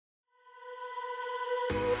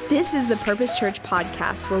This is the Purpose Church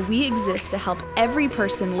podcast where we exist to help every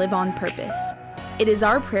person live on purpose. It is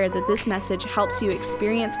our prayer that this message helps you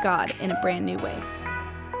experience God in a brand new way.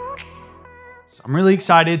 I'm really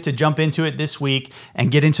excited to jump into it this week and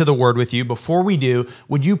get into the Word with you. Before we do,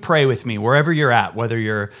 would you pray with me wherever you're at, whether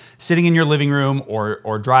you're sitting in your living room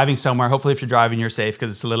or driving somewhere. Hopefully if you're driving, you're safe because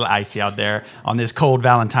it's a little icy out there on this cold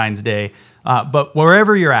Valentine's Day. But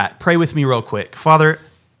wherever you're at, pray with me real quick. Father,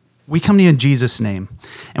 we come to you in Jesus' name,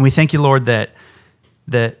 and we thank you, Lord,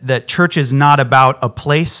 that church is not about a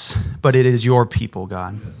place, but it is your people,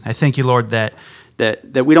 God. I thank you, Lord, that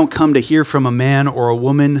we don't come to hear from a man or a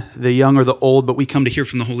woman, the young or the old, but we come to hear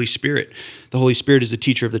from the Holy Spirit. The Holy Spirit is the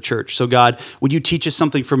teacher of the church. So God, would you teach us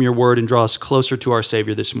something from your word and draw us closer to our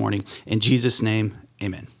Savior this morning? In Jesus' name,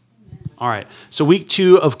 amen. All right, so week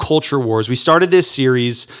 2 of Culture Wars. We started this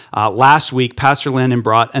series last week. Pastor Landon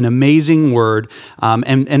brought an amazing word,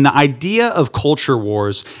 and the idea of Culture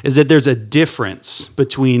Wars is that there's a difference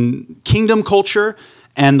between kingdom culture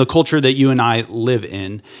and the culture that you and I live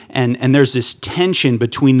in. And there's this tension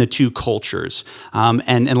between the two cultures.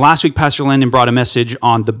 And last week, Pastor Landon brought a message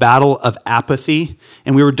on the battle of apathy,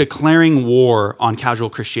 and we were declaring war on casual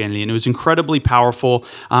Christianity, and it was incredibly powerful.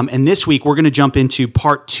 And this week, we're going to jump into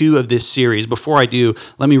part 2 of this series. Before I do,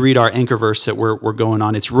 let me read our anchor verse that we're going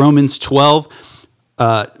on. It's Romans 12,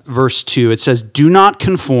 verse 2. It says, "Do not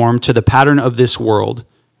conform to the pattern of this world,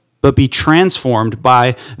 but be transformed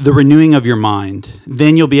by the renewing of your mind.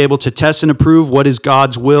 Then you'll be able to test and approve what is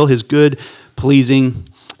God's will, his good, pleasing,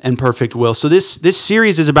 and perfect will." So this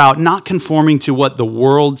series is about not conforming to what the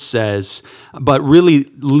world says, but really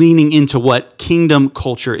leaning into what kingdom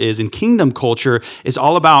culture is. And kingdom culture is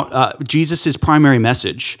all about Jesus' primary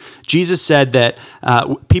message. Jesus said that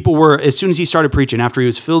people were, as soon as he started preaching, after he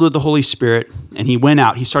was filled with the Holy Spirit and he went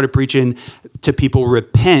out, he started preaching to people,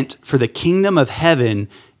 repent, for the kingdom of heaven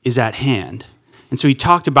is at hand. And so he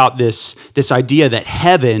talked about this idea that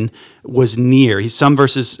heaven was near. Some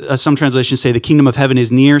verses, some translations say the kingdom of heaven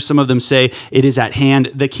is near. Some of them say it is at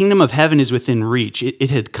hand. The kingdom of heaven is within reach. It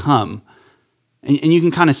had come. And you can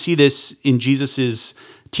kind of see this in Jesus's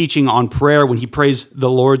teaching on prayer when he prays the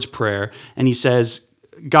Lord's Prayer. And he says,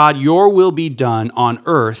 "God, your will be done on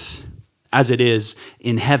earth as it is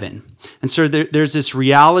in heaven." And so there's this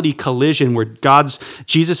reality collision where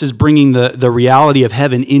Jesus is bringing the reality of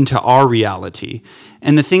heaven into our reality.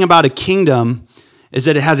 And the thing about a kingdom is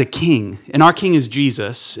that it has a king, and our king is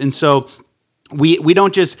Jesus. And so we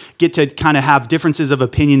don't just get to kind of have differences of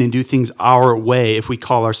opinion and do things our way if we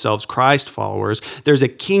call ourselves Christ followers. There's a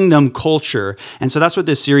kingdom culture. And so that's what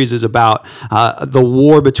this series is about, the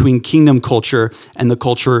war between kingdom culture and the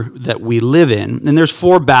culture that we live in. And there's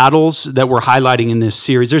 4 battles that we're highlighting in this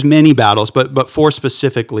series. There's many battles, but 4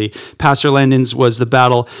 specifically. Pastor Landon's was the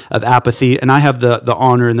battle of apathy, and I have the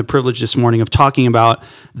honor and the privilege this morning of talking about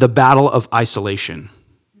the battle of isolation.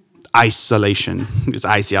 Isolation. It's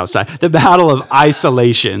icy outside. The battle of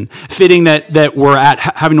isolation. Fitting that we're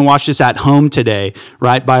having to watch this at home today,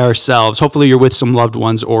 right, by ourselves. Hopefully you're with some loved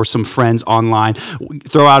ones or some friends online.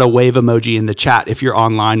 Throw out a wave emoji in the chat if you're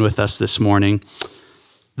online with us this morning.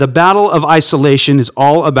 The battle of isolation is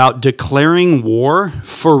all about declaring war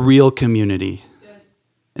for real community.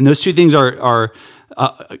 And those two things are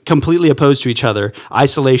completely opposed to each other,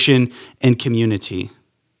 isolation and community.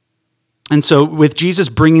 And so with Jesus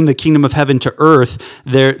bringing the kingdom of heaven to earth,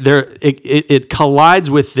 it collides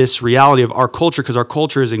with this reality of our culture, because our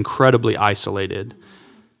culture is incredibly isolated.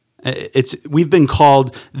 We've been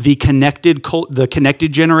called the connected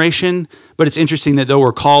generation, but it's interesting that though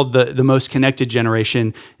we're called the most connected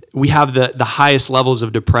generation, we have the highest levels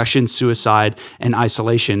of depression, suicide, and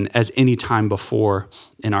isolation as any time before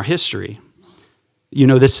in our history. You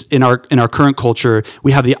know, this in our current culture,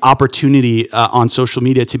 we have the opportunity on social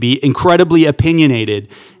media to be incredibly opinionated,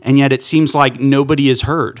 and yet it seems like nobody is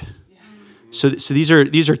heard. So these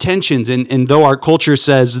are tensions, and though our culture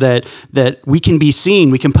says that we can be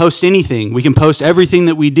seen, we can post anything, we can post everything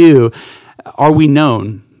that we do, are we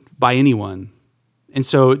known by anyone? And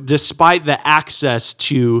so despite the access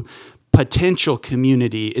to potential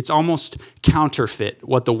community, it's almost counterfeit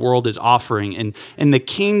what the world is offering, and the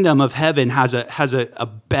kingdom of heaven has a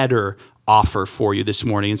better offer for you this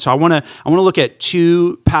morning. And so I want to look at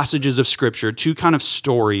 2 passages of scripture, 2 kind of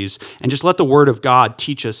stories, and just let the word of God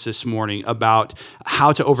teach us this morning about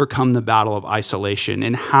how to overcome the battle of isolation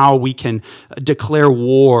and how we can declare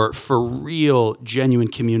war for real, genuine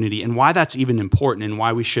community, and why that's even important and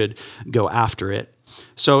why we should go after it.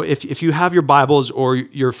 So if you have your Bibles or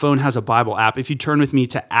your phone has a Bible app, if you turn with me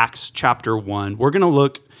to Acts chapter 1, we're going to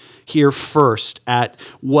look here first at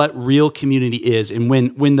what real community is. And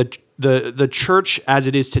when the church as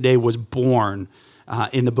it is today was born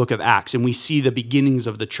in the book of Acts, and we see the beginnings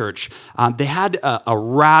of the church, they had a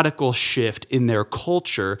radical shift in their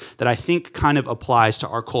culture that I think kind of applies to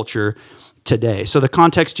our culture today. So the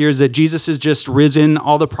context here is that Jesus has just risen,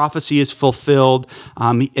 all the prophecy is fulfilled,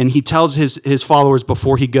 and he tells his followers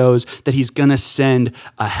before he goes that he's going to send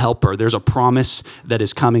a helper. There's a promise that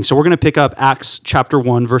is coming. So we're going to pick up Acts chapter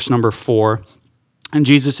 1, verse number 4. And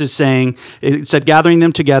Jesus is saying, it said, gathering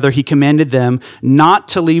them together, he commanded them not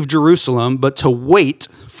to leave Jerusalem, but to wait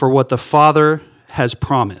for what the Father has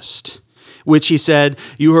promised, which he said,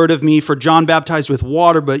 you heard of me, for John baptized with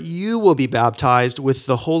water, but you will be baptized with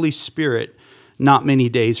the Holy Spirit not many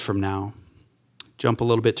days from now. Jump a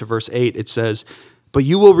little bit to verse 8. It says, but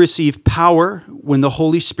you will receive power when the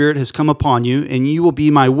Holy Spirit has come upon you, and you will be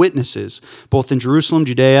my witnesses, both in Jerusalem,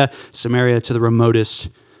 Judea, Samaria, to the remotest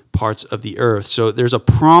parts of the earth. So there's a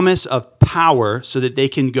promise of power so that they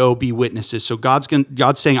can go be witnesses. So God's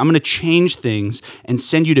saying, I'm going to change things and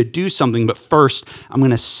send you to do something, but first I'm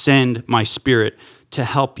going to send my Spirit to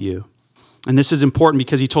help you. And this is important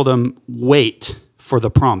because he told them, wait for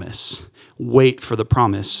the promise. Wait for the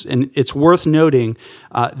promise. And it's worth noting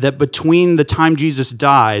that between the time Jesus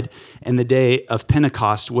died and the day of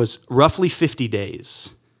Pentecost was roughly 50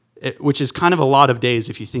 days. Which is kind of a lot of days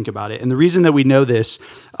if you think about it. And the reason that we know this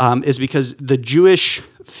is because the Jewish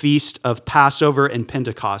feast of Passover and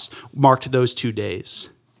Pentecost marked those 2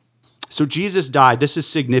 days. So Jesus died. This is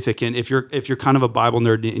significant. If you're kind of a Bible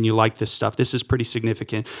nerd and you like this stuff, this is pretty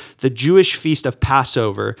significant. The Jewish feast of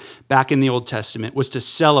Passover back in the Old Testament was to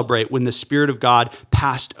celebrate when the Spirit of God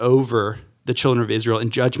passed over the children of Israel,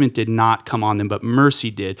 and judgment did not come on them, but mercy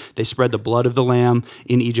did. They spread the blood of the lamb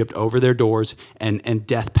in Egypt over their doors, and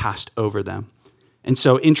death passed over them. And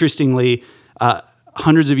so, interestingly,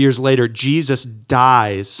 hundreds of years later, Jesus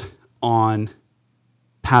dies on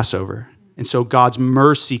Passover. And so God's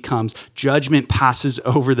mercy comes. Judgment passes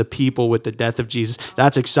over the people with the death of Jesus.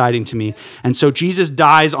 That's exciting to me. And so Jesus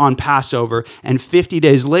dies on Passover, and 50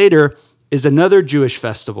 days later, is another Jewish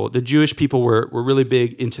festival. The Jewish people were really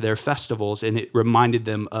big into their festivals, and it reminded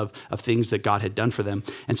them of things that God had done for them.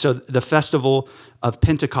 And so the festival of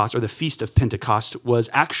Pentecost, or the Feast of Pentecost, was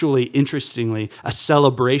actually, interestingly, a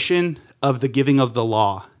celebration of the giving of the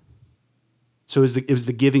law. So it was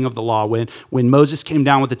the giving of the law. When Moses came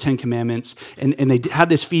down with the Ten Commandments, and they had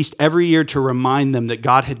this feast every year to remind them that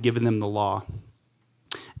God had given them the law.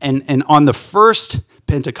 And on the first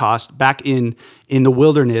Pentecost, back in the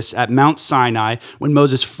wilderness at Mount Sinai, when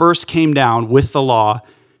Moses first came down with the law,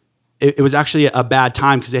 it was actually a bad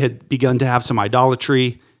time because they had begun to have some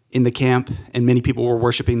idolatry in the camp, and many people were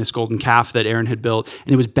worshiping this golden calf that Aaron had built,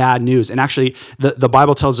 and it was bad news. And actually, the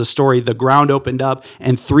Bible tells a story. The ground opened up,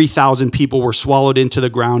 and 3,000 people were swallowed into the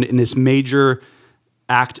ground in this major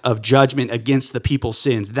act of judgment against the people's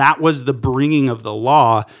sins. That was the bringing of the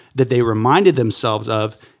law that they reminded themselves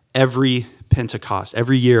of every Pentecost,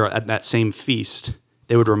 every year at that same feast.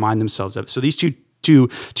 They would remind themselves of it. So these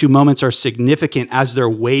two moments are significant as they're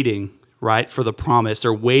waiting, right, for the promise.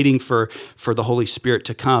 They're waiting for the Holy Spirit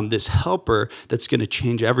to come, this helper that's going to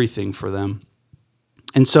change everything for them.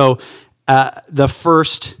 And so the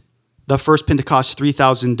first Pentecost,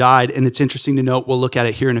 3,000 died, and it's interesting to note, we'll look at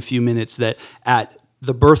it here in a few minutes, that at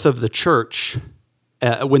the birth of the church,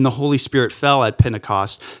 when the Holy Spirit fell at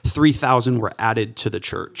Pentecost, 3,000 were added to the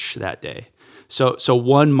church that day. So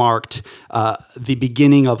one marked the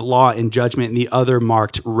beginning of law and judgment, and the other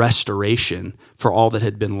marked restoration for all that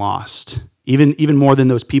had been lost. Even more than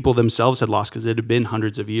those people themselves had lost, because it had been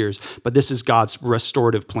hundreds of years. But this is God's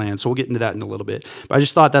restorative plan. So we'll get into that in a little bit. But I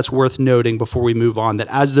just thought that's worth noting before we move on, that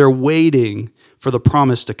as they're waiting for the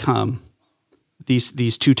promise to come,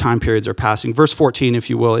 these two time periods are passing. Verse 14, if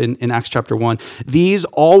you will, in Acts chapter 1. These,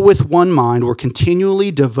 all with one mind, were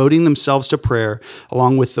continually devoting themselves to prayer,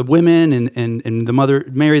 along with the women and the mother,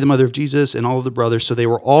 Mary, the mother of Jesus, and all of the brothers. So they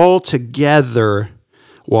were all together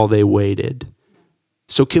while they waited.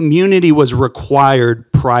 So community was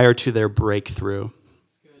required prior to their breakthrough.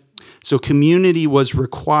 So community was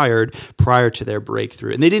required prior to their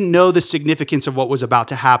breakthrough. And they didn't know the significance of what was about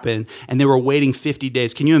to happen, and they were waiting 50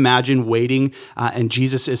 days. Can you imagine waiting, and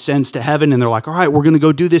Jesus ascends to heaven, and they're like, all right, we're going to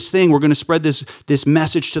go do this thing. We're going to spread this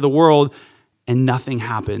message to the world, and nothing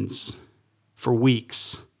happens for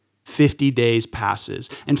weeks. 50 days passes.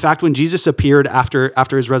 In fact, when Jesus appeared after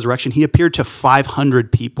his resurrection, he appeared to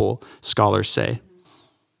 500 people, scholars say.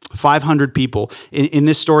 500 people. In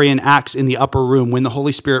this story in Acts, in the upper room, when the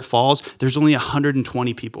Holy Spirit falls, there's only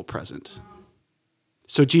 120 people present.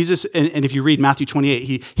 So Jesus, and if you read Matthew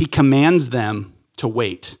 28, he commands them to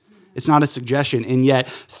wait. It's not a suggestion. And yet,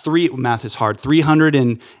 math is hard,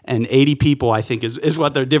 380 people, I think, is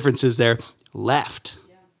what the difference is there, left.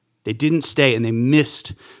 They didn't stay, and they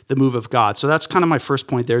missed the move of God. So that's kind of my first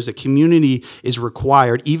point there, is that community is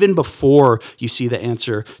required even before you see the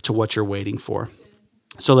answer to what you're waiting for.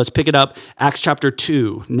 So let's pick it up. Acts chapter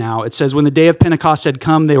 2 now. It says, when the day of Pentecost had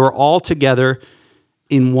come, they were all together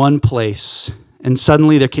in one place. And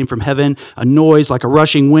suddenly there came from heaven a noise like a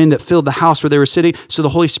rushing wind that filled the house where they were sitting. So the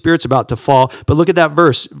Holy Spirit's about to fall. But look at that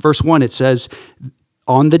verse. Verse 1, it says,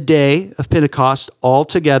 on the day of Pentecost, all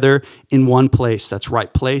together in one place. That's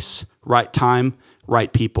right place, right time,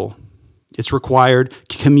 right people. It's required.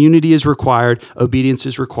 Community is required. Obedience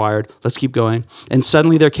is required. Let's keep going. And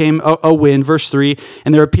suddenly there came a wind, verse 3,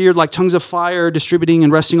 and there appeared like tongues of fire distributing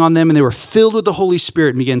and resting on them, and they were filled with the Holy Spirit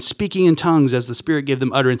and began speaking in tongues as the Spirit gave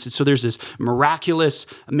them utterance. And so there's this miraculous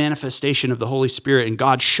manifestation of the Holy Spirit, and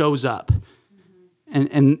God shows up.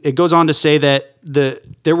 And it goes on to say that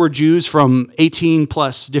there were Jews from 18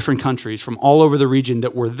 plus different countries from all over the region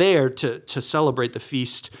that were there to celebrate the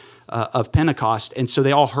feast of Pentecost. And so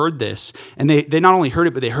they all heard this. And they not only heard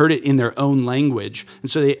it, but they heard it in their own language. And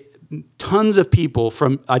so tons of people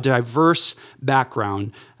from a diverse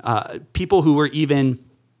background, people who were even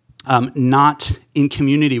not in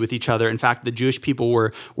community with each other. In fact, the Jewish people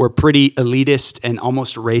were pretty elitist and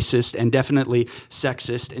almost racist and definitely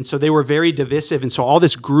sexist. And so they were very divisive. And so all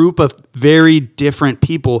this group of very different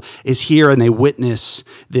people is here, and they witness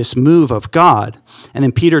this move of God. And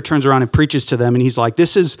then Peter turns around and preaches to them, and he's like,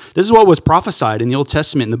 this is what was prophesied in the Old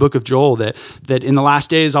Testament, in the book of Joel, that in the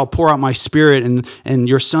last days I'll pour out my Spirit, and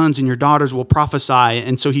your sons and your daughters will prophesy.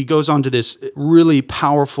 And so he goes on to this really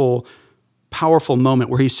powerful moment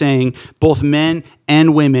where he's saying both men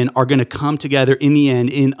and women are going to come together in the end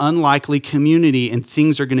in unlikely community, and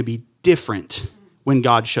things are going to be different when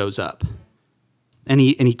God shows up. And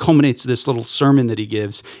he culminates this little sermon that he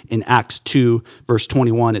gives in Acts 2, verse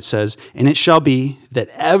 21. It says, and it shall be that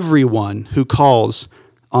everyone who calls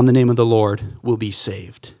on the name of the Lord will be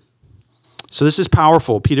saved. So this is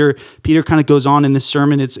powerful. Peter kind of goes on in this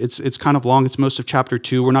sermon. It's kind of long. It's most of chapter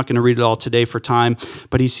 2. We're not going to read it all today for time.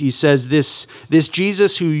 But he says this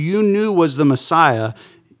Jesus who you knew was the Messiah,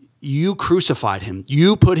 you crucified him.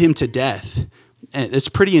 You put him to death. And it's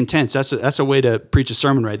pretty intense. That's a way to preach a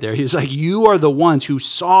sermon right there. He's like, you are the ones who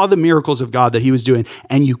saw the miracles of God that he was doing,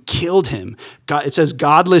 and you killed him. God, it says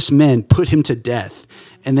godless men put him to death.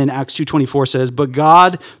 And then Acts 2:24 says, but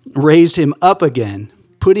God raised him up again,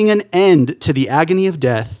 putting an end to the agony of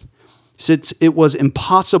death, since it was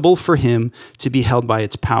impossible for him to be held by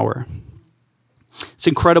its power. It's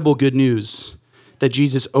incredible good news that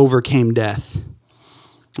Jesus overcame death.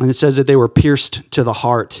 And it says that they were pierced to the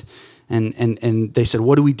heart. And they said,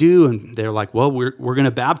 what do we do? And they're like, well, we're going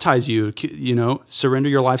to baptize you, surrender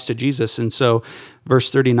your lives to Jesus. And so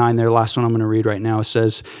verse 39 there, last one I'm going to read right now,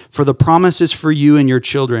 says, for the promise is for you and your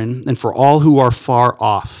children and for all who are far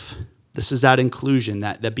off. This is that inclusion,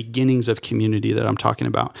 that beginnings of community that I'm talking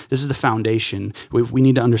about. This is the foundation. We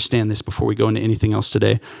need to understand this before we go into anything else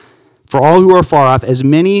today. For all who are far off, as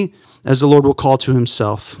many as the Lord will call to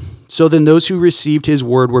himself. So then those who received his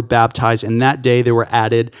word were baptized, and that day there were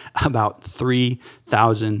added about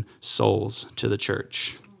 3,000 souls to the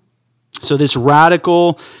church. So this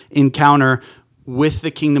radical encounter with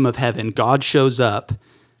the kingdom of heaven, God shows up,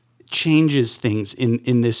 changes things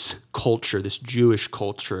in this culture, this Jewish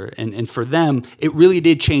culture. And for them, it really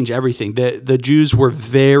did change everything. The Jews were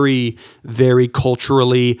very, very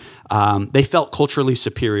culturally, they felt culturally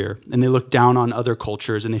superior. And they looked down on other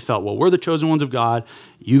cultures, and they felt, well, we're the chosen ones of God.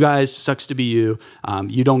 You guys, sucks to be you.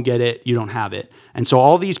 You don't get it. You don't have it. And so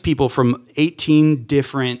all these people from 18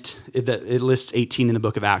 different, it lists 18 in the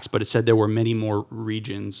book of Acts, but it said there were many more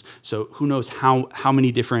regions. So who knows how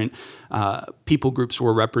many different people groups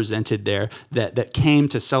were represented there that came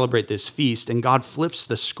to celebrate this feast. And God flips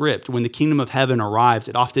the script. When the kingdom of heaven arrives,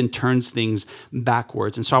 it often turns things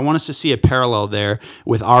backwards. And so I want us to see a parallel there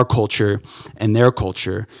with our culture and their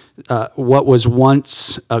culture. What was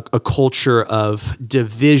once a culture of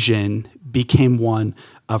division became one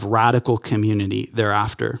of radical community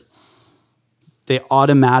thereafter. They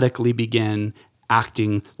automatically begin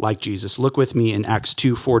acting like Jesus. Look with me in Acts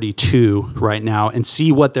 2:42 right now and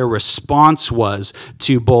see what their response was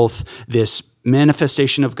to both this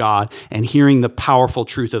manifestation of God and hearing the powerful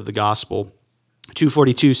truth of the gospel.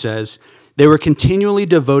 2:42 says, they were continually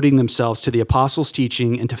devoting themselves to the apostles'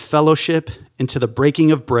 teaching and to fellowship and to the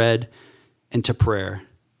breaking of bread and to prayer.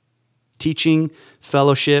 Teaching,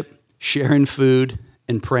 fellowship, sharing food,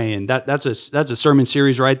 and praying. That's a sermon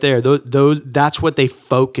series right there. That's what they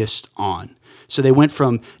focused on. So they went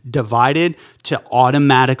from divided to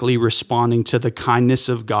automatically responding to the kindness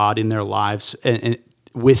of God in their lives and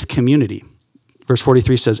with community. Verse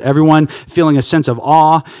 43 says, everyone feeling a sense of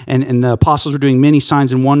awe, and the apostles were doing many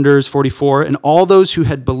signs and wonders. 44, and all those who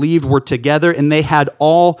had believed were together, and they had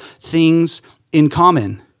all things in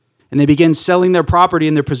common. And they began selling their property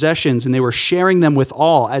and their possessions, and they were sharing them with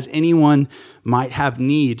all, as anyone might have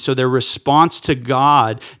need. So their response to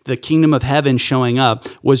God, the kingdom of heaven showing up,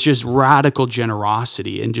 was just radical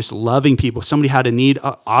generosity and just loving people. Somebody had a need.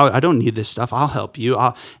 I don't need this stuff. I'll help you.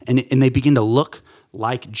 And they begin to look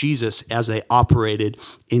like Jesus as they operated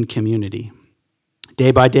in community.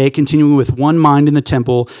 Day by day, continuing with one mind in the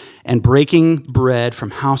temple and breaking bread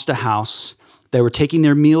from house to house, they were taking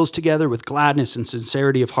their meals together with gladness and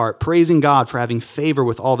sincerity of heart, praising God for having favor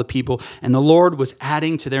with all the people. And the Lord was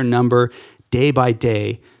adding to their number day by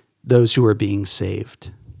day those who were being saved.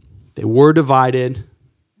 They were divided.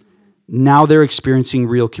 Now they're experiencing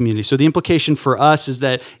real community. So the implication for us is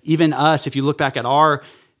that even us, if you look back at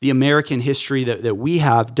the American history that we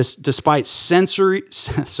have, despite centuries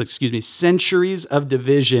of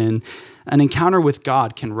division, an encounter with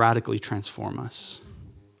God can radically transform us.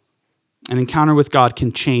 An encounter with God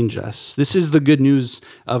can change us. This is the good news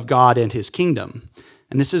of God and his kingdom.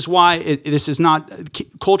 And this is why this is not,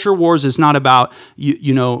 culture wars is not about,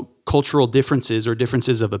 cultural differences or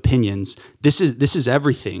differences of opinions. This is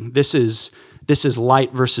everything. This is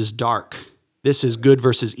light versus dark. This is good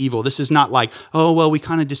versus evil. This is not like, oh, well, we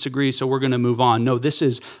kind of disagree, so we're going to move on. No, this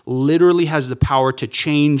is literally has the power to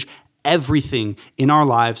change everything in our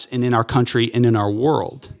lives and in our country and in our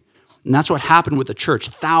world. And that's what happened with the church.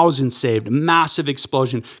 Thousands saved, massive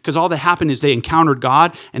explosion, because all that happened is they encountered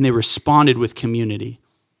God and they responded with community.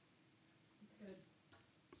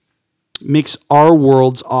 Makes our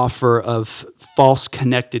world's offer of false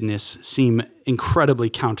connectedness seem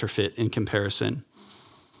incredibly counterfeit in comparison.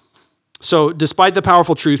 So despite the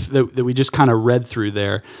powerful truth that we just kind of read through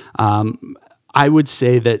there, I would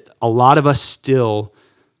say that a lot of us still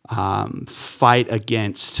fight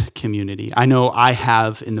against community. I know I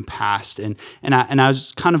have in the past, and I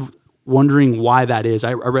was kind of wondering why that is.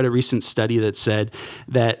 I read a recent study that said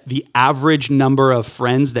that the average number of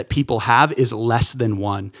friends that people have is less than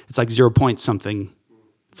one. It's like 0 point something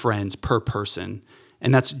friends per person.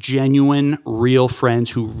 And that's genuine, real friends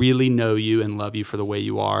who really know you and love you for the way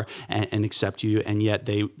you are and accept you, and yet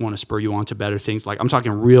they want to spur you on to better things. Like, I'm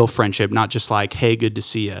talking real friendship, not just like, hey, good to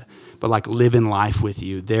see you, but like living life with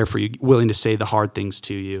you, there for you, willing to say the hard things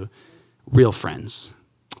to you. Real friends.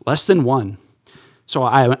 Less than one. So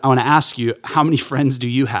I want to ask you, how many friends do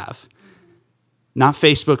you have? Not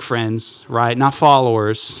Facebook friends, right? Not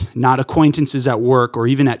followers, not acquaintances at work or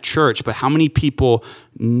even at church, but how many people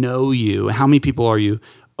know you? How many people are you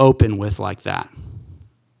open with like that?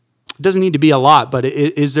 It doesn't need to be a lot, but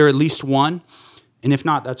is there at least one? And if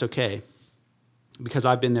not, that's okay, because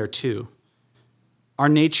I've been there too. Our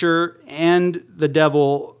nature and the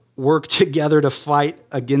devil work together to fight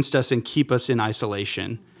against us and keep us in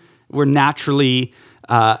isolation. We're naturally,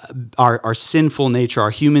 our sinful nature,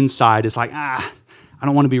 our human side is like, I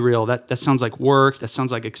don't want to be real. That sounds like work. That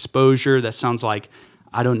sounds like exposure. That sounds like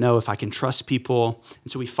I don't know if I can trust people.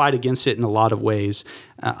 And so we fight against it in a lot of ways.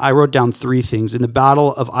 I wrote down 3 things. In the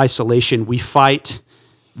battle of isolation, we fight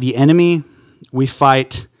the enemy, we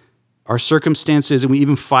fight our circumstances, and we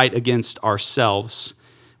even fight against ourselves.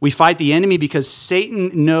 We fight the enemy because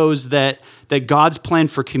Satan knows that God's plan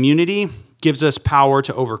for community gives us power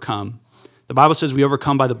to overcome. The Bible says we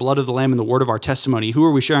overcome by the blood of the Lamb and the word of our testimony. Who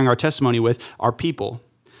are we sharing our testimony with? Our people,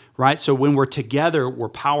 right? So when we're together, we're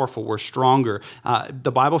powerful, we're stronger.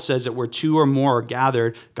 The Bible says that where 2 or more are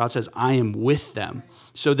gathered, God says, I am with them.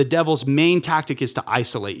 So the devil's main tactic is to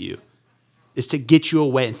isolate you, is to get you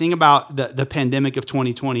away. And think about the pandemic of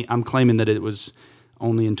 2020. I'm claiming that it was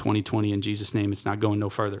only in 2020 in Jesus' name. It's not going no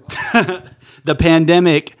further. The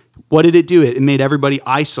pandemic, what did it do? It made everybody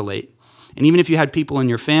isolate. And even if you had people in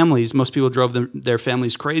your families, most people drove their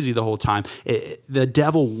families crazy the whole time. The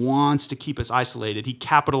devil wants to keep us isolated. He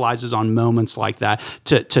capitalizes on moments like that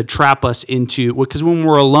to trap us into, because when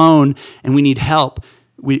we're alone and we need help,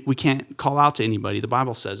 we can't call out to anybody. The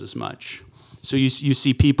Bible says as much. So you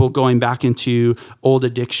see people going back into old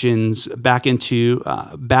addictions, back into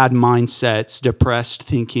bad mindsets, depressed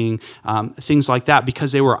thinking, things like that,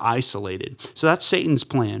 because they were isolated. So that's Satan's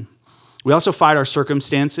plan. We also fight our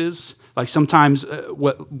circumstances. Like sometimes,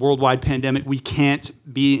 worldwide pandemic, we can't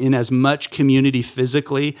be in as much community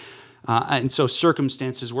physically, and so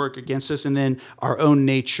circumstances work against us, and then our own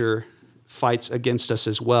nature fights against us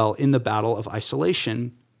as well in the battle of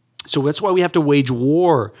isolation. So that's why we have to wage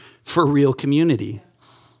war for real community.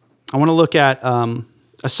 I want to look at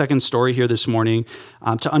a second story here this morning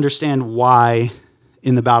to understand why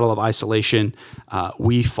in the battle of isolation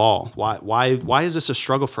we fall. Why is this a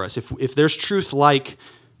struggle for us? If there's truth like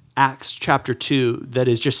Acts chapter 2 that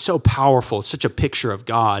is just so powerful, it's such a picture of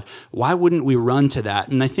God, why wouldn't we run to that?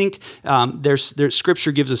 And I think there's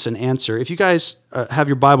Scripture gives us an answer. If you guys have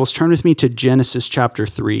your Bibles, turn with me to Genesis chapter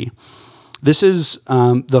 3. This is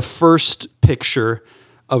the first picture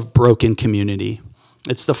of broken community.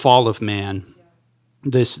 It's the fall of man,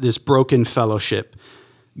 this broken fellowship.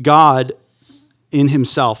 God in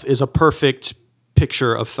himself is a perfect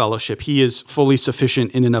picture of fellowship. He is fully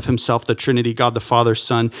sufficient in and of himself, the Trinity, God the Father,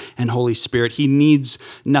 Son, and Holy Spirit. He needs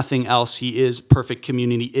nothing else. He is perfect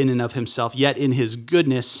community in and of himself. Yet in his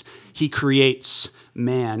goodness, he creates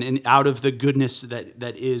man. And out of the goodness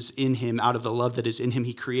that is in him, out of the love that is in him,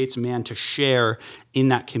 he creates man to share in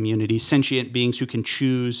that community, sentient beings who can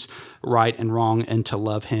choose right and wrong and to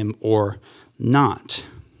love him or not.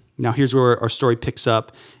 Now, here's where our story picks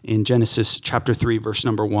up in Genesis chapter 3, verse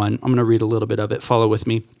number 1. I'm going to read a little bit of it. Follow with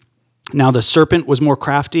me. Now the serpent was more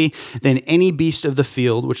crafty than any beast of the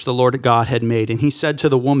field which the Lord God had made. And he said to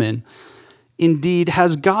the woman, "Indeed,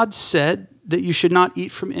 has God said that you should not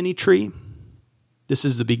eat from any tree?" This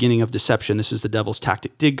is the beginning of deception. This is the devil's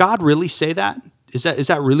tactic. Did God really say that? Is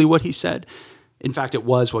that really what he said? In fact, it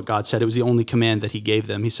was what God said. It was the only command that he gave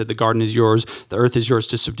them. He said, the garden is yours, the earth is yours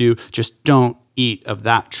to subdue. Just don't eat of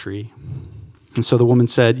that tree. And so the woman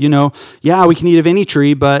said, yeah, we can eat of any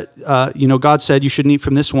tree, but, God said you shouldn't eat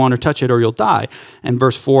from this one or touch it or you'll die. And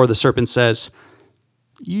verse 4, the serpent says,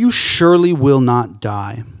 "You surely will not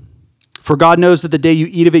die. For God knows that the day you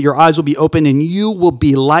eat of it, your eyes will be opened and you will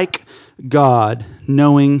be like God,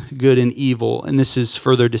 knowing good and evil." And this is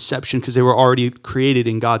further deception because they were already created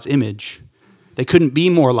in God's image. They couldn't be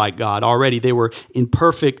more like God already. They were in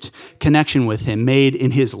perfect connection with him, made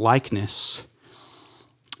in his likeness.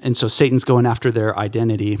 And so Satan's going after their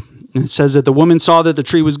identity. And it says that the woman saw that the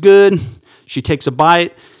tree was good. She takes a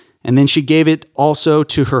bite, and then she gave it also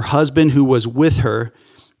to her husband who was with her,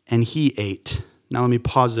 and he ate. Now let me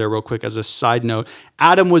pause there real quick as a side note.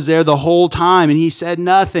 Adam was there the whole time, and he said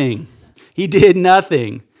nothing. He did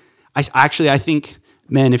nothing. I think,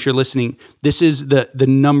 men, if you're listening, this is the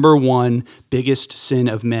number one biggest sin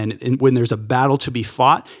of men when there's a battle to be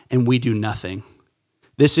fought and we do nothing.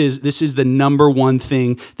 This is the number one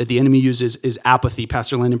thing that the enemy uses is apathy.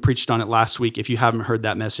 Pastor Landon preached on it last week. If you haven't heard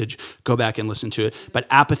that message, go back and listen to it. But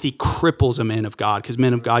apathy cripples a man of God because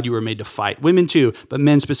men of God, you were made to fight. Women too, but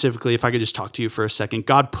men specifically, if I could just talk to you for a second.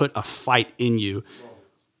 God put a fight in you.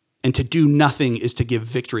 And to do nothing is to give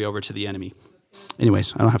victory over to the enemy.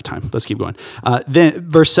 Anyways, I don't have time. Let's keep going. Then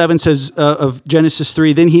verse 7 says of Genesis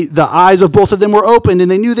 3, then the eyes of both of them were opened,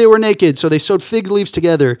 and they knew they were naked. So they sewed fig leaves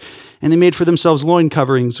together, and they made for themselves loin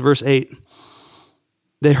coverings. Verse 8,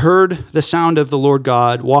 they heard the sound of the Lord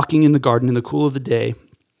God walking in the garden in the cool of the day,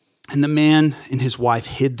 and the man and his wife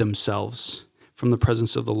hid themselves from the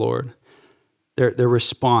presence of the Lord. Their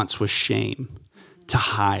response was shame, to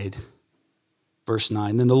hide. Verse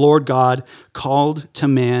 9, then the Lord God called to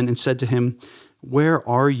man and said to him, "Where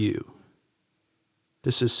are you?"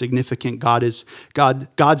 This is significant. God's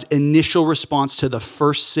initial response to the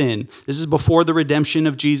first sin. This is before the redemption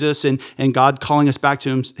of Jesus and God calling us back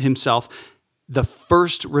to himself. The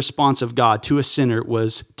first response of God to a sinner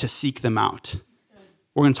was to seek them out.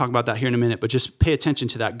 We're going to talk about that here in a minute, but just pay attention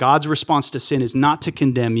to that. God's response to sin is not to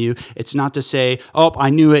condemn you. It's not to say, "Oh, I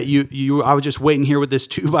knew it. I was just waiting here with this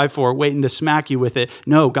 2x4, waiting to smack you with it."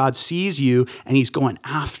 No, God sees you and he's going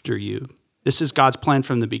after you. This is God's plan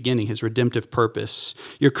from the beginning, his redemptive purpose.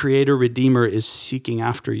 Your creator, redeemer is seeking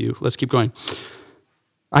after you. Let's keep going.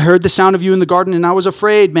 I heard the sound of you in the garden and I was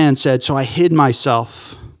afraid, man said, so I hid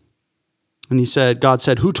myself. And God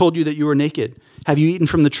said, "Who told you that you were naked? Have you eaten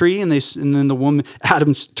from the tree?" And then the woman,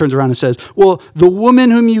 Adam turns around and says, "Well, the woman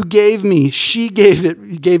whom you gave me, she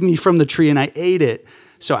gave me from the tree and I ate it."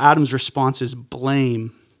 So Adam's response is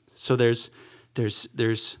blame. So there's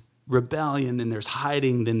rebellion, then there's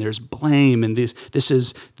hiding, then there's blame, and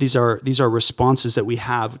these are responses that we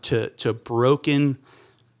have to broken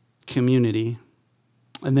community.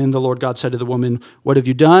 And then the Lord God said to the woman, "What have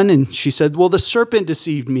you done?" And she said, "Well, the serpent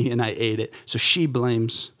deceived me and I ate it." So she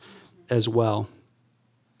blames as well.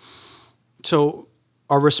 So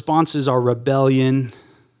our responses are rebellion,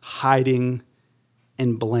 hiding,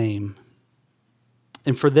 and blame.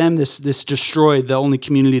 And for them, this destroyed the only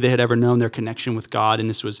community they had ever known, their connection with God, and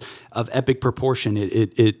this was of epic proportion.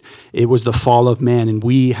 It was the fall of man, and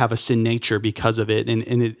we have a sin nature because of it, and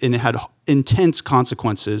it had intense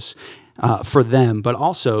consequences for them. But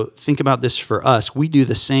also, think about this for us. We do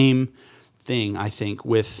the same thing, I think,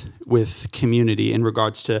 with community in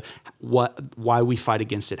regards to why we fight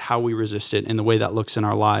against it, how we resist it, and the way that looks in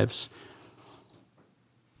our lives.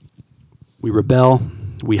 We rebel,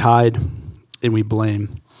 we hide, and we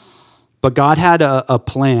blame. But God had a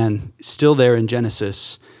plan still there in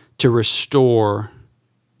Genesis to restore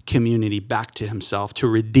community back to himself, to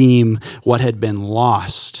redeem what had been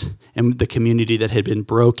lost and the community that had been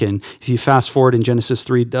broken. If you fast forward in Genesis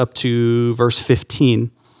 3 up to verse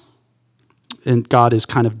 15, and God is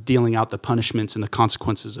kind of dealing out the punishments and the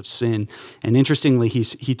consequences of sin. And interestingly,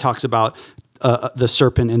 he talks about the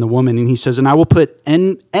serpent and the woman, and he says, and I will put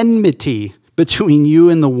enmity between you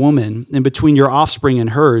and the woman, and between your offspring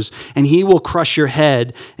and hers, and he will crush your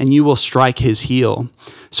head, and you will strike his heel.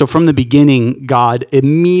 So from the beginning, God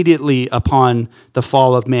immediately upon the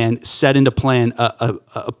fall of man set into plan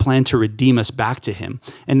a plan to redeem us back to him.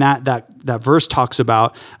 And that verse talks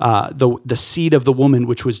about the seed of the woman,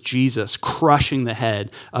 which was Jesus, crushing the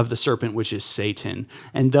head of the serpent, which is Satan.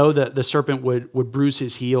 And though the serpent would bruise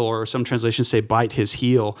his heel, or some translations say bite his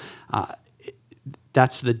heel,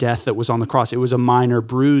 that's the death that was on the cross. It was a minor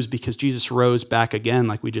bruise because Jesus rose back again,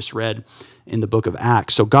 like we just read in the book of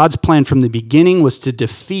Acts. So God's plan from the beginning was to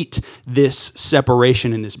defeat this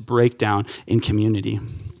separation and this breakdown in community.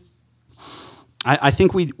 I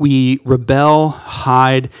think we rebel,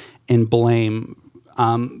 hide, and blame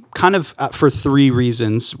kind of for three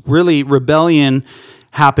reasons. Really, rebellion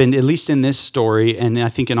happened, at least in this story, and I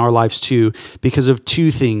think in our lives too, because of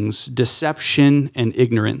two things: deception and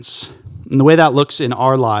ignorance. And the way that looks in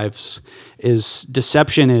our lives is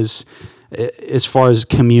deception is, as far as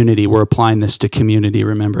community, we're applying this to community,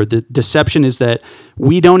 remember. The deception is that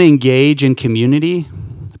we don't engage in community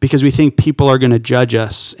because we think people are going to judge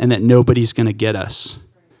us and that nobody's going to get us.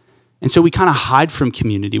 And so we kind of hide from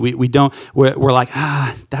community. We're like,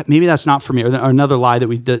 maybe that's not for me. Or another lie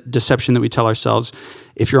deception that we tell ourselves,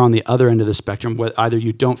 if you're on the other end of the spectrum, where either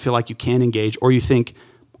you don't feel like you can engage, or you think,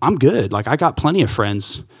 I'm good. Like, I got plenty of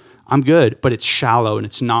friends. I'm good, but it's shallow and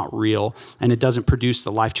it's not real, and it doesn't produce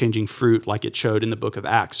the life-changing fruit like it showed in the book of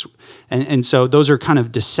Acts. And so those are kind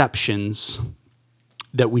of deceptions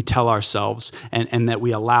that we tell ourselves and that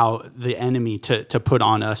we allow the enemy to put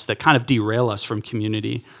on us that kind of derail us from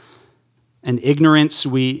community. And ignorance,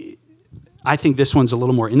 I think this one's a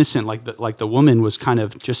little more innocent, like the woman was kind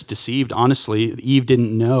of just deceived, honestly. Eve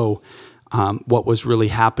didn't know what was really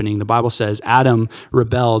happening. The Bible says Adam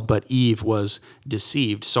rebelled, but Eve was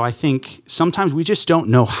deceived. So I think sometimes we just don't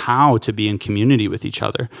know how to be in community with each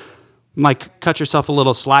other. Like, cut yourself a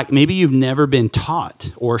little slack. Maybe you've never been taught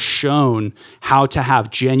or shown how to have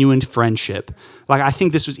genuine friendship. Like, I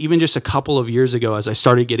think this was even just a couple of years ago as I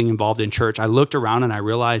started getting involved in church. I looked around and I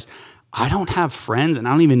realized I don't have friends, and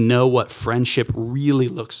I don't even know what friendship really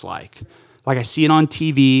looks like. Like, I see it on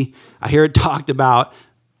TV. I hear it talked about.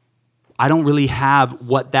 I don't really have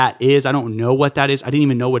what that is. I don't know what that is. I didn't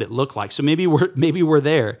even know what it looked like. So maybe we're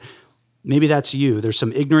there. Maybe that's you. There's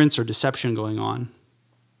some ignorance or deception going on.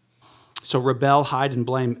 So rebel, hide, and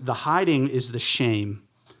blame. The hiding is the shame.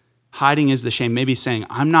 Hiding is the shame. Maybe saying,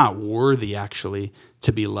 I'm not worthy, actually,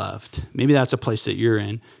 to be loved. Maybe that's a place that you're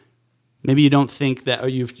in. Maybe you don't think that, or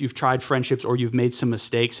you've tried friendships, or you've made some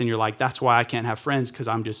mistakes, and you're like, that's why I can't have friends, because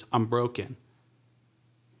I'm broken.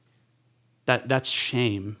 That's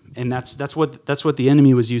shame, and that's what the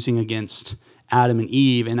enemy was using against Adam and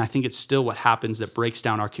Eve, and I think it's still what happens that breaks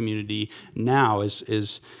down our community now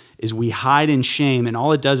is we hide in shame, and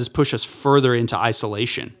all it does is push us further into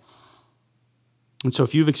isolation. And so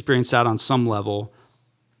if you've experienced that on some level,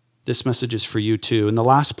 this message is for you too. And the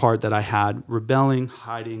last part that I had, rebelling,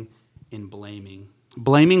 hiding, and blaming.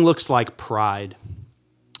 Blaming looks like pride.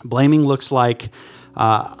 Blaming looks like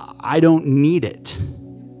I don't need it.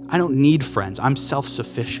 I don't need friends. I'm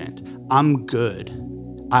self-sufficient. I'm good.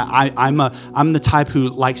 I'm the type who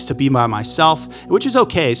likes to be by myself, which is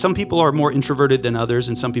okay. Some people are more introverted than others,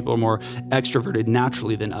 and some people are more extroverted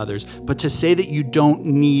naturally than others. But to say that you don't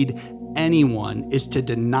need anyone is to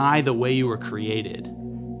deny the way you were created.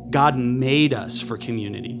 God made us for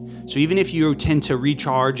community. So even if you tend to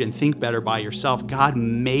recharge and think better by yourself, God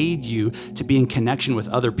made you to be in connection with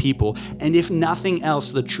other people. And if nothing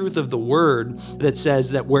else, the truth of the word that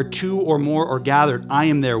says that where two or more are gathered, I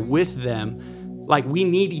am there with them. Like, we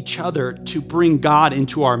need each other to bring God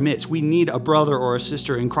into our midst. We need a brother or a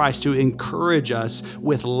sister in Christ to encourage us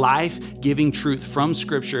with life-giving truth from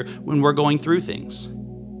Scripture when we're going through things.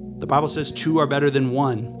 The Bible says two are better than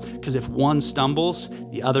one, because if one stumbles,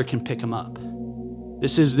 the other can pick him up.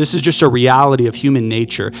 This is just a reality of human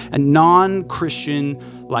nature. And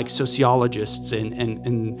non-Christian, like sociologists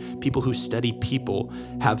and people who study people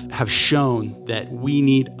have shown that we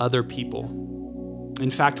need other people. In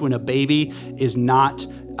fact, when a baby is not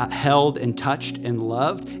held and touched and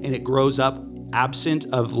loved, and it grows up absent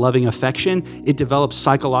of loving affection, it develops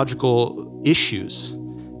psychological issues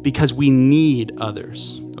because we need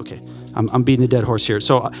others. Okay. I'm beating a dead horse here.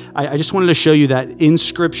 So I just wanted to show you that in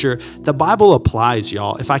Scripture, the Bible applies,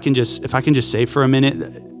 y'all. If I can just say for a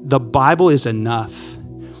minute, the Bible is enough.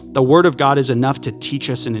 The Word of God is enough to teach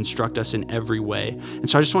us and instruct us in every way. And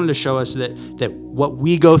so I just wanted to show us that what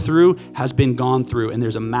we go through has been gone through, and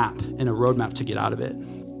there's a map and a roadmap to get out of it.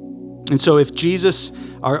 And so if Jesus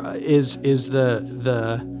is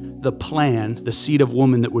the plan, the seed of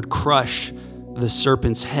woman that would crush the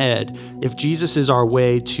serpent's head, if Jesus is our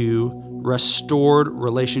way to restored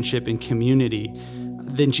relationship and community,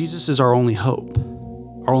 then Jesus is our only hope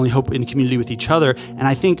in community with each other. And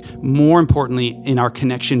I think more importantly, in our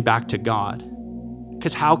connection back to God.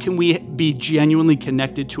 Because how can we be genuinely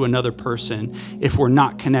connected to another person if we're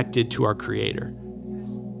not connected to our Creator?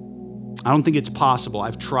 I don't think it's possible.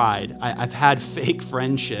 I've tried. I've had fake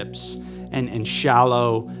friendships and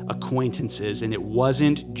shallow acquaintances, and it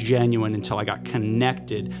wasn't genuine until I got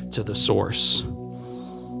connected to the source.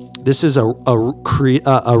 This is a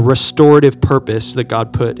restorative purpose that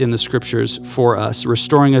God put in the Scriptures for us,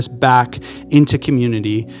 restoring us back into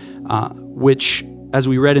community, which, as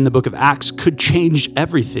we read in the book of Acts, could change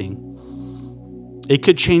everything. It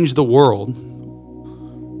could change the world.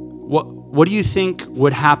 What do you think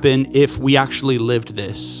would happen if we actually lived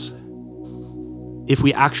this? If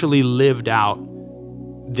we actually lived out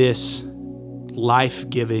this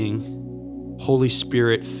life-giving, Holy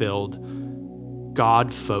Spirit-filled,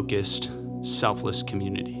 God-focused, selfless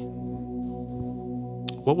community?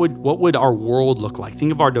 What would our world look like?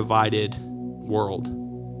 Think of our divided world.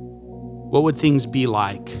 What would things be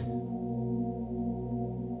like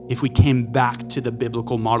if we came back to the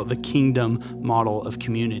biblical model, the kingdom model of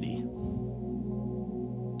community?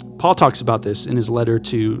 Paul talks about this in his letter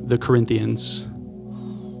to the Corinthians.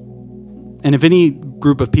 And if any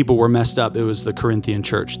group of people were messed up, it was the Corinthian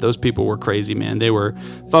church. Those people were crazy, man. They were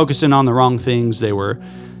focusing on the wrong things. They were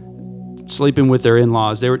sleeping with their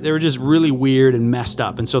in-laws. They were just really weird and messed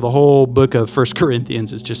up. And so the whole book of 1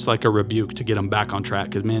 Corinthians is just like a rebuke to get them back on track,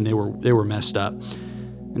 because, man, they were messed up.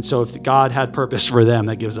 And so if God had purpose for them,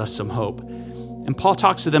 that gives us some hope. And Paul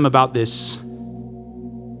talks to them about this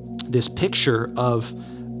picture of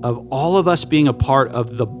all of us being a part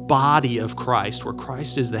of the body of Christ, where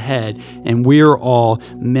Christ is the head, and we're all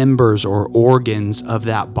members or organs of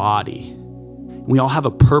that body. We all have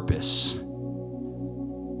a purpose.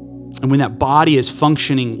 And when that body is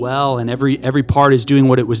functioning well and every part is doing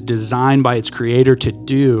what it was designed by its Creator to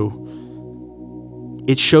do,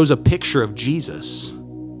 it shows a picture of Jesus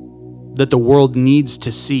that the world needs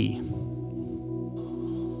to see.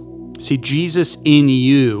 See, Jesus in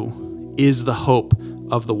you is the hope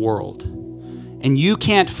of the world. And you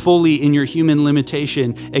can't fully, in your human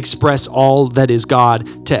limitation, express all that is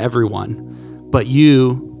God to everyone. But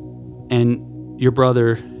you and your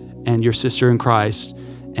brother and your sister in Christ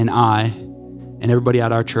and I and everybody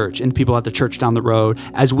at our church and people at the church down the road,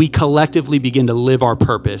 as we collectively begin to live our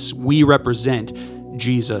purpose, we represent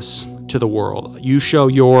Jesus to the world. You show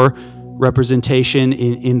your representation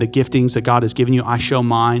in the giftings that God has given you. I show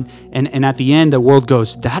mine. And at the end, the world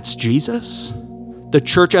goes, that's Jesus? The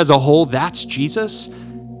church as a whole, that's Jesus?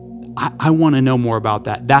 I want to know more about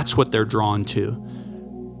that. That's what they're drawn to.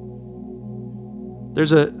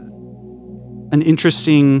 There's an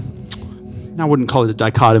interesting, I wouldn't call it a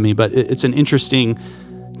dichotomy, but it's an interesting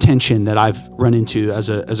tension that I've run into as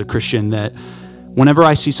a Christian, that whenever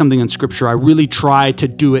I see something in Scripture, I really try to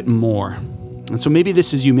do it more. And so maybe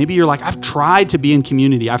this is you. Maybe you're like, I've tried to be in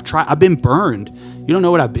community. I've been burned. You don't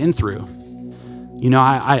know what I've been through. You know,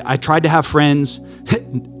 I tried to have friends.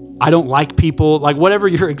 I don't like people. Like, whatever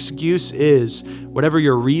your excuse is, whatever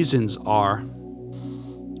your reasons are,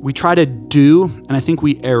 we try to do, and I think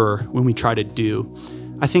we err when we try to do.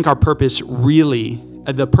 I think our purpose really,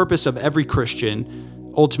 the purpose of every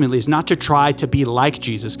Christian ultimately is not to try to be like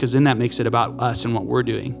Jesus, because then that makes it about us and what we're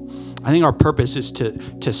doing. I think our purpose is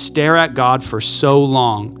to stare at God for so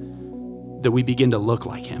long that we begin to look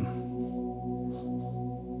like him.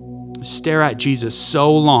 Stare at Jesus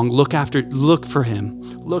so long, look for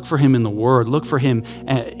him in the Word, look for him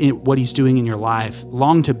in what he's doing in your life,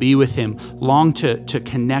 long to be with him, long to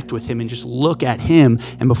connect with him, and just look at him,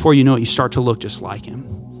 and before you know it, you start to look just like him.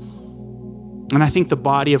 And I think the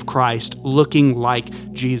body of Christ looking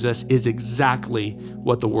like Jesus is exactly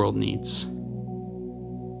what the world needs.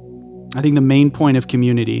 I think the main point of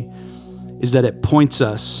community is that it points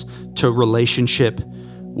us to relationship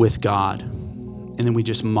with God. And then we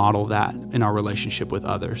just model that in our relationship with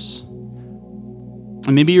others.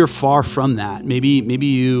 And maybe you're far from that. Maybe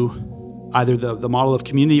you either the model of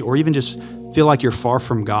community or even just feel like you're far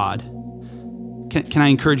from God. Can I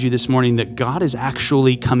encourage you this morning that God is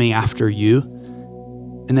actually coming after you,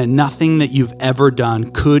 and that nothing that you've ever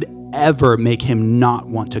done could ever make him not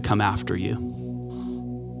want to come after you.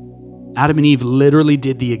 Adam and Eve literally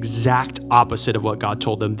did the exact opposite of what God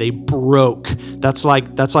told them. They broke. That's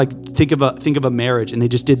like think of a marriage, and they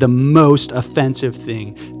just did the most offensive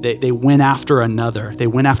thing. They went after another. They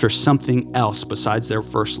went after something else besides their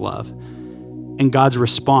first love. And God's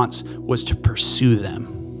response was to pursue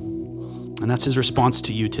them. And that's his response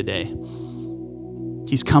to you today.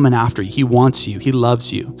 He's coming after you. He wants you. He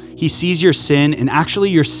loves you. He sees your sin, and actually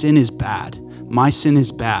your sin is bad. My sin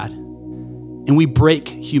is bad. And we break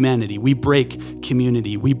humanity. We break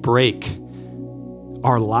community. We break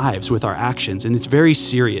our lives with our actions. And it's very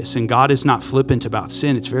serious. And God is not flippant about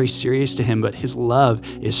sin. It's very serious to him, but his love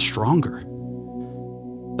is stronger.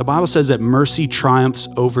 The Bible says that mercy triumphs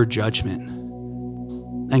over judgment.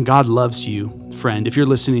 And God loves you, friend. If you're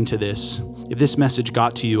listening to this, if this message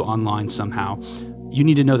got to you online somehow, you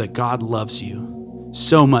need to know that God loves you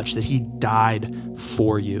so much that he died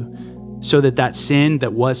for you, so that sin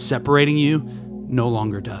that was separating you no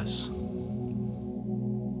longer does.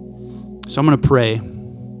 So I'm going to pray.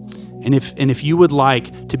 And if you would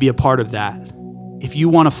like to be a part of that, if you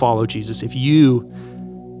want to follow Jesus, if you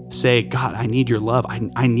say, God, I need your love.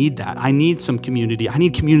 I need that. I need some community. I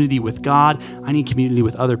need community with God. I need community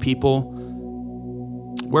with other people.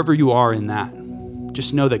 Wherever you are in that,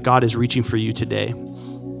 just know that God is reaching for you today.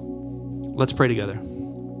 Let's pray together.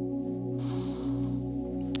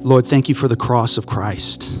 Lord, thank you for the cross of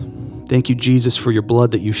Christ. Thank you, Jesus, for your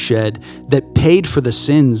blood that you shed that paid for the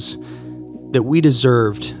sins that we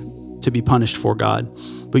deserved to be punished for, God.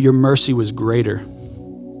 But your mercy was greater.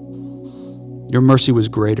 Your mercy was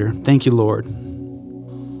greater. Thank you, Lord.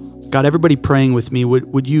 God, everybody praying with me,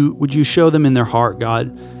 would you show them in their heart,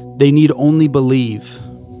 God, they need only believe.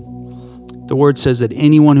 The word says that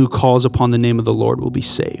anyone who calls upon the name of the Lord will be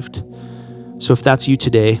saved. So if that's you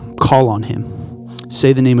today, call on him.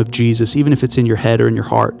 Say the name of Jesus, even if it's in your head or in your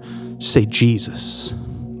heart. Just say, Jesus,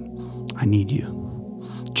 I need you.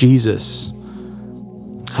 Jesus,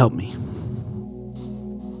 help me.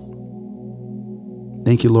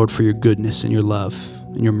 Thank you, Lord, for your goodness and your love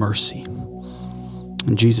and your mercy.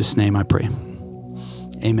 In Jesus' name I pray.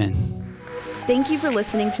 Amen. Thank you for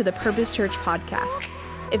listening to the Purpose Church podcast.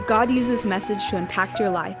 If God used this message to impact your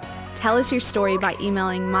life, tell us your story by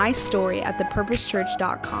emailing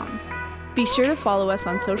mystory@thepurposechurch.com. Be sure to follow us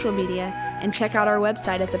on social media and check out our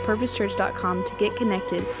website at thepurposechurch.com to get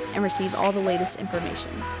connected and receive all the latest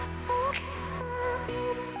information.